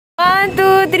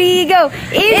3, go!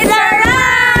 It's a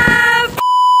wrap!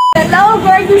 Hello,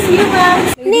 gorgeous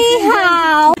humans! Ni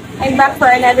hao! I'm back for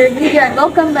another video and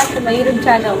welcome back to my YouTube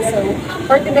channel. So,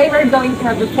 for today we're going to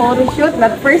have a photo shoot,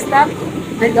 but first up,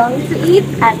 we're going to eat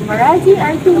at MARGIE'S.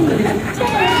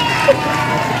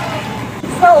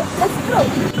 So, let's go!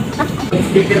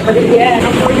 Yeah,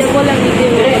 affordable lang dito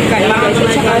yung pagkain guys. At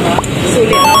saka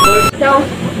sulit. So,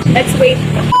 let's wait.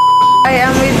 I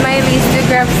am with my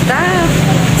Instagram staff,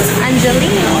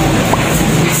 Angelina.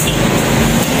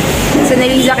 So,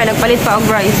 Liza kaya nagpalit pa og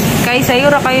rice. Kay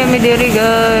sayo ra kayo mi diri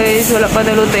guys. Wala pa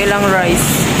naluto ilang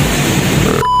rice.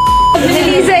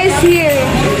 Liza is here.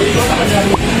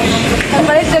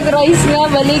 Nagpalit og rice nga.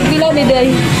 Balik bilang ni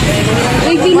Day.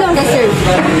 Balik bilang.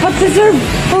 What to serve?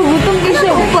 Oh, gutom ka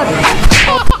siya. Upat.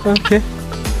 Okay.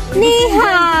 Ni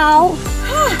hao.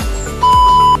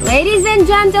 Ladies and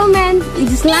gentlemen, we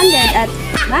just landed at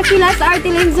Makilas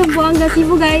Artiling Zamboanga,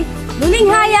 Sibugay,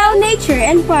 LULINGHAYAW Nature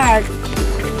and Park.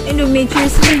 Ano,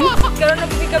 Nature's League? Karoon na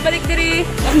kami kabalik diri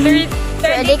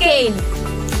after a decade.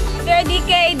 After a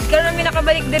decade, karoon namin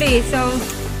nakabalik diri. So,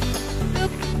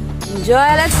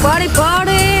 enjoy, let's party!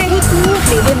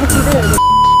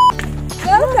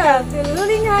 Welcome to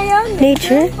LULINGHAYAW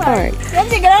Nature Park.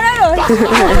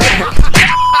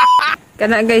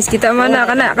 Kana guys, kita mana,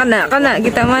 kana,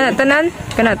 kita mana,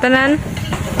 tanan,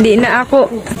 di na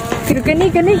ako. Kani,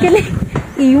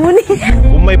 iyon eh.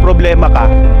 Kung may problema ka,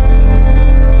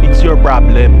 it's your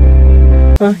problem.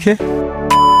 Okay.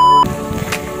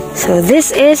 So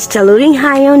this is the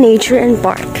LULINGHAYAW Nature and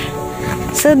Park.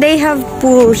 So they have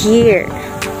pool here.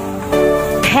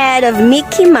 Head of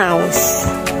Mickey Mouse.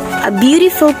 A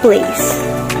beautiful place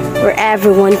where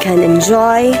everyone can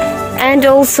enjoy. And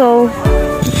also,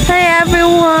 hi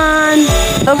everyone!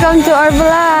 Welcome to our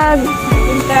vlog!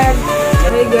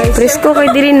 Hey guys. Presko kay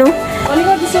diri no? Ano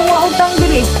nga gusto mo utang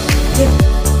diri?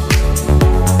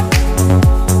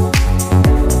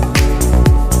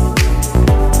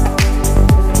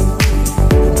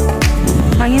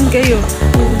 Hangin kayo.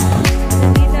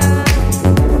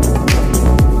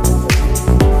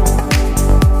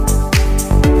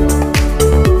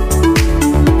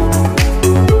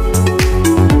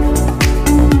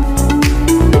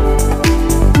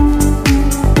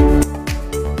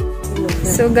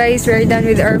 So guys, we're done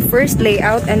with our first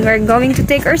layout and we're going to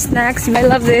take our snacks. I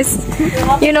love this.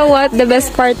 You know what? The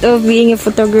best part of being a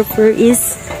photographer is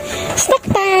snack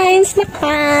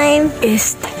time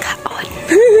is tagaon.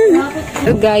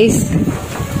 So guys,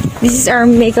 this is our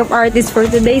makeup artist for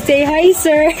today. Say hi,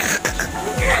 sir.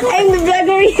 I'm the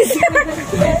vlogger.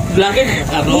 Vlogger?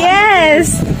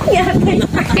 Yes.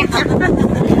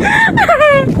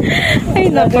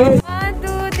 I love it. 1,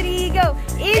 2, 3, go.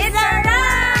 It's a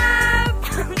wrap!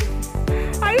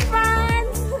 Hi,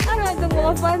 fans! Ano itong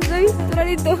mga fans? Ay, tula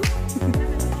dito.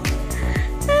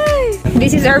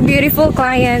 This is our beautiful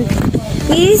client,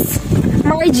 Miss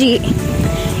Margie.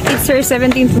 It's her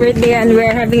 17th birthday and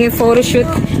we're having a photo shoot.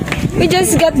 We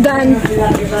just got done.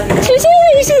 She's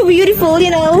so beautiful,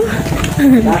 you know.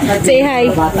 Say hi.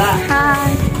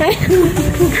 Hi.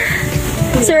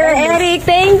 Sir Eric,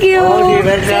 thank you.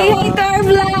 Say hi to our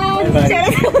vlog.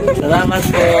 Salamat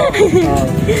po.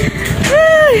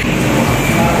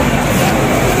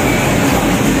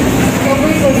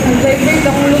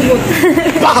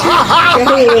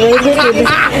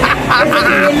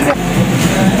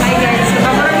 Hi guys,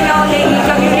 kamarami ako lady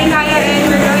kami rin kaya and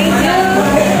we're going to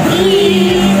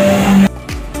eat.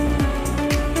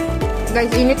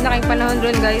 Guys, init na kayong panahon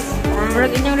ron guys.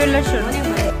 Murag inyong relasyon.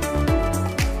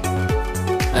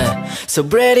 So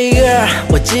pretty girl，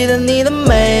 我记得你的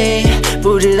美，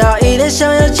不知道一天想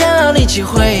要见到你几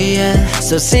回。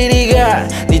So city girl，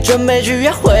 你准备去约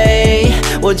会，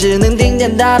我只能听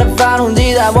见她的发动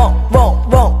机在嗡嗡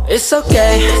嗡。It's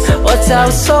okay， 我才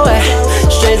无所谓，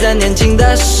睡在年轻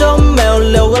的时候没有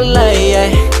流过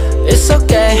泪。It's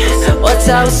okay， 我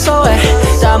才无所谓，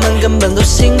他们根本都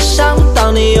欣赏不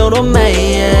到你有多美。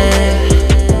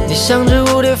你像只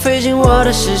蝴蝶飞进我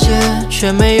的世界，却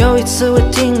没有一次会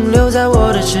停留在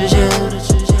我的指尖。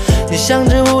你像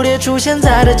只蝴蝶出现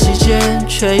在的季节，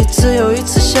却一次又一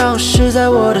次消失在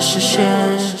我的视线。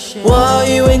我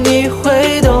以为你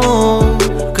会懂，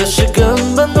可是根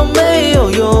本都没有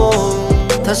用。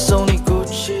他送